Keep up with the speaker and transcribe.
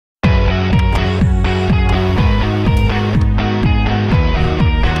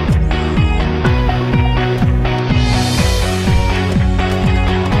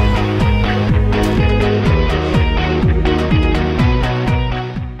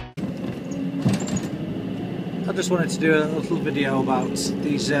I just wanted to do a little video about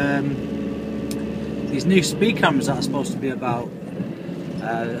these new speed cameras that are supposed to be about.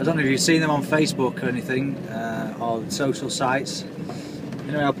 I don't know if you've seen them on Facebook or anything, or social sites.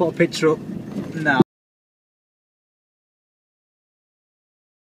 Anyway, I'll put a picture up now.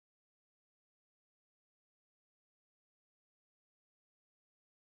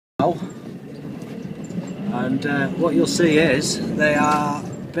 And what you'll see is they are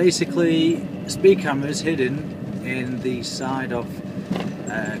basically speed cameras hidden in the side of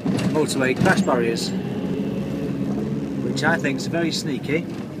motorway crash barriers, which I think is very sneaky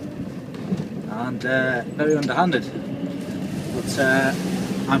and very underhanded. But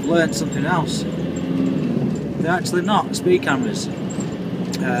I've learned something else. They're actually not speed cameras.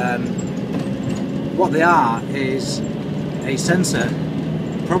 What they are is a sensor,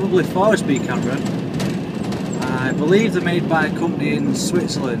 probably for a speed camera. I believe they're made by a company in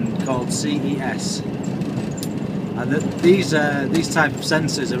Switzerland called CES. And these type of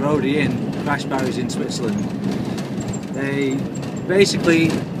sensors are already in crash barriers in Switzerland. They basically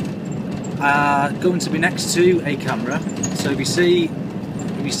are going to be next to a camera. So if you see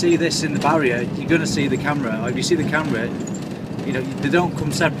this in the barrier, you're going to see the camera. Or if you see the camera, you know, they don't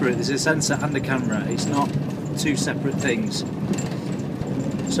come separate. There's a sensor and a camera. It's not two separate things.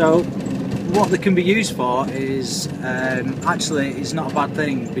 So what they can be used for is actually it's not a bad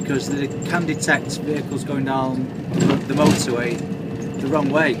thing, because they can detect vehicles going down the motorway the wrong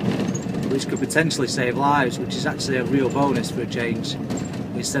way, which could potentially save lives, which is actually a real bonus for a change,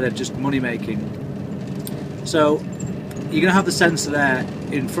 instead of just money making. So you're going to have the sensor there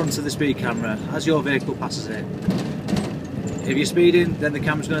in front of the speed camera as your vehicle passes it. If you're speeding, then the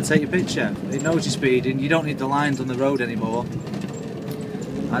camera's going to take your picture. It knows you're speeding. You don't need the lines on the road anymore.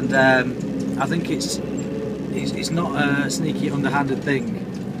 And I think it's not a sneaky, underhanded thing.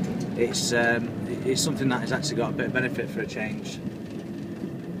 It's something that has actually got a bit of benefit for a change.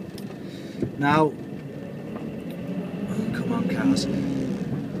 Now, come on, cars.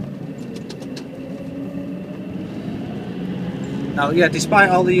 Now, yeah, despite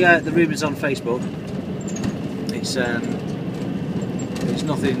all the rumours on Facebook, it's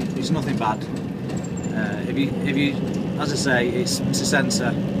nothing bad. If you, as I say, it's a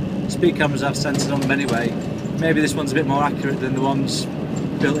sensor. Speed cameras have sensors on them anyway. Maybe this one's a bit more accurate than the ones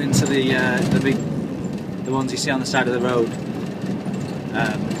built into the ones you see on the side of the road.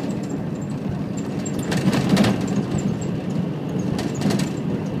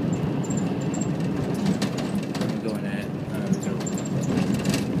 Going here. There we go.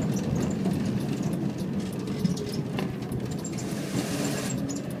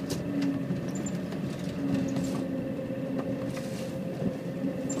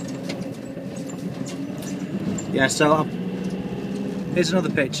 Yeah, so here's another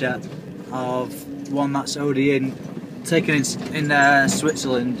picture of one that's already taken in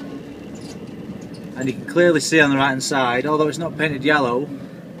Switzerland, and you can clearly see on the right hand side, although it's not painted yellow,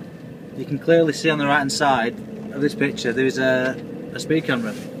 you can clearly see on the right hand side of this picture there is a speed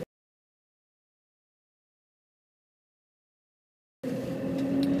camera.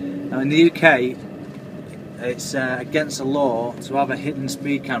 Now in the UK it's against the law to have a hidden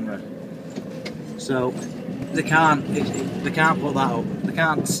speed camera, so they can't put that up.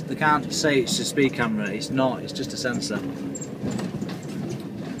 They can't say it's a speed camera. It's not. It's just a sensor.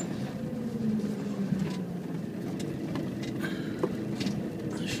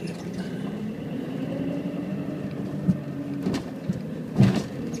 Oh, shit.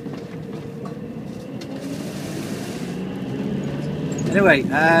 Anyway,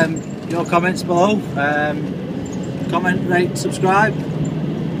 your comments below. Comment, rate, subscribe,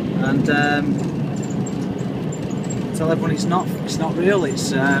 and tell everyone it's not real. It's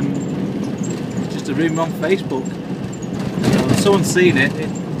just a rumour on Facebook. So someone's seen it,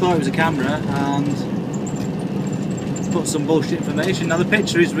 thought it was a camera, and put some bullshit information. Now the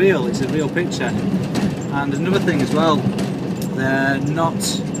picture is real. It's a real picture. And another thing as well, they're not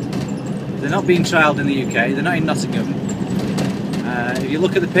being trialled in the UK. They're not in Nottingham. If you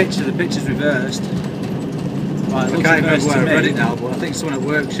look at the picture's reversed. Well, it looks I can't remember where I read it now, but I think someone at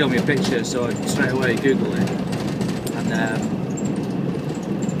work showed me a picture, so I straight away googled it.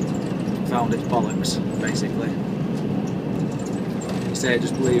 Found it's bollocks, basically. You say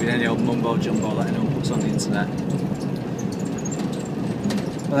just believe in any old mumbo jumbo that anyone puts on the internet.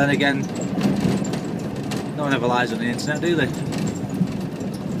 But then again, no one ever lies on the internet, do they?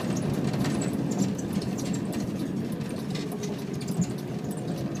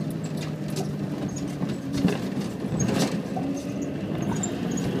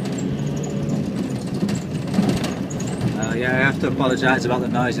 Yeah, I have to apologise about the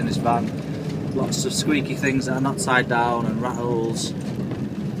noise in this van. lots of squeaky things that are not tied down and rattles.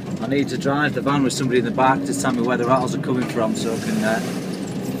 I need to drive the van with somebody in the back to tell me where the rattles are coming from so I can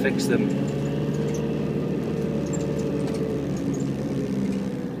fix them.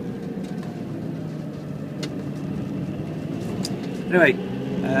 Anyway,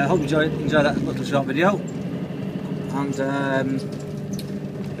 I hope you enjoyed that little short video, and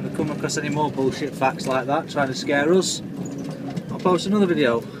if I come across any more bullshit facts like that trying to scare us, I'll post another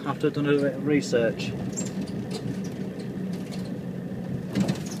video after I've done a bit of research.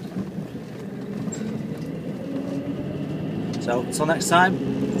 So until next time,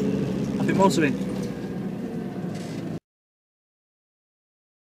 happy motoring.